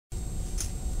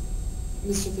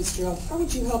Mr. Fitzgerald, how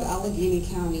would you help Allegheny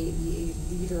County be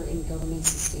a leader in government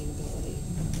sustainability?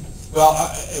 Well,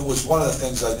 it was one of the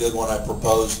things I did when I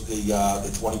proposed the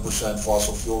 20%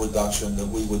 fossil fuel reduction that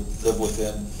we would live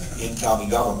within in county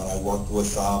government. I worked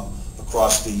with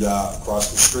across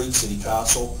the street, City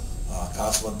Council.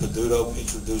 Councilman Peduto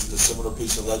introduced a similar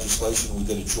piece of legislation. We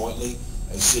did it jointly,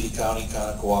 a city-county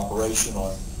kind of cooperation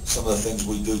on some of the things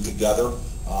we do together.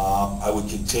 I would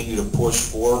continue to push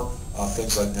for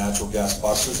things like natural gas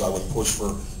buses. I would push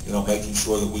for making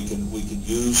sure that we can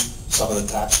use some of the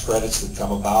tax credits that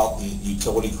come about, the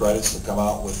utility credits that come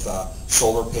out with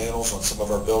solar panels on some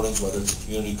of our buildings, whether it's a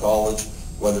community college,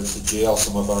 whether it's the jail,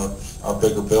 some of our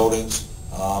bigger buildings.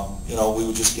 We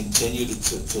would just continue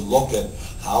to look at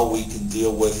how we can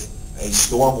deal with a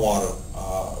stormwater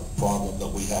problem that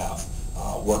we have.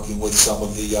 Working with some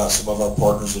of our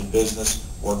partners in business,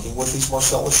 working with these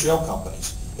Marcellus shale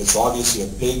companies. It's obviously a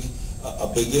big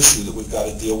issue that we've got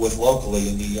to deal with locally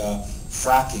in the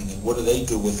fracking, and what do they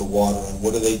do with the water, and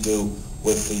what do they do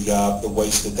with the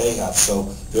waste that they have. So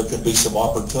there can be some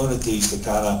opportunities to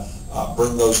kind of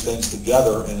bring those things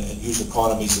together and use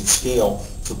economies of scale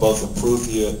to both improve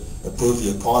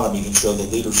the economy and show the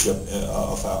leadership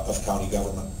of county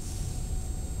government.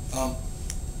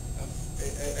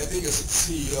 I think as a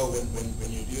CEO,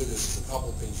 when you do this, there's a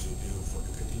couple things you do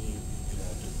to continue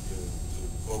to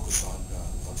focus on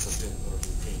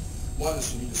sustainability and green. One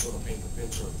is you need to sort of paint the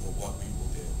picture for what we will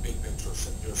do, big picture,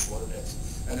 and here's what it is,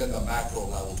 and then the macro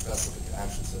level specific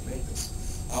actions that make this.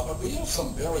 But we have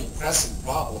some very pressing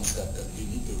problems that you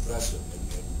need to address. And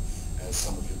as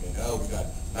some of you may know, we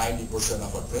got 90%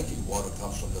 of our drinking water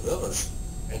comes from the rivers,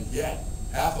 and yet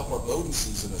half of our boating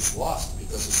season is lost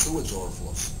because of sewage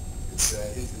overflows.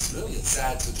 It's really a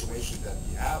sad situation that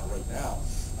we have right now.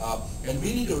 And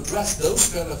we need to address those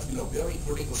kind of very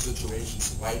critical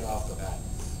situations right off the bat.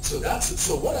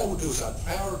 So what I would do is I'd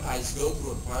go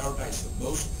through and prioritize the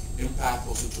most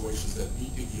impactful situations that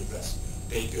need to be addressed.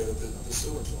 Take care of the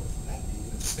sewage overflow.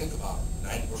 Just think about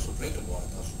it. 90% of drinking water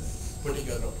comes from there. Putting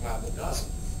together a plan that doesn't.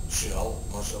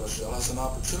 Marcellus Shale has an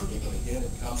opportunity, but again,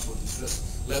 it comes with these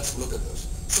risks. Let's look at those.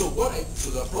 So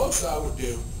the approach that I would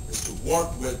do is to work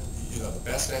with the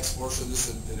best experts in this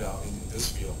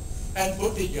field, and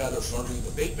put together certainly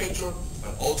the big picture,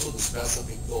 but also the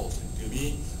specific goals. And to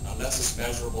me, unless it's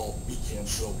measurable, we can't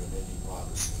show we're making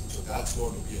progress. So that's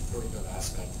going to be a critical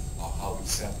aspect of how we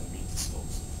set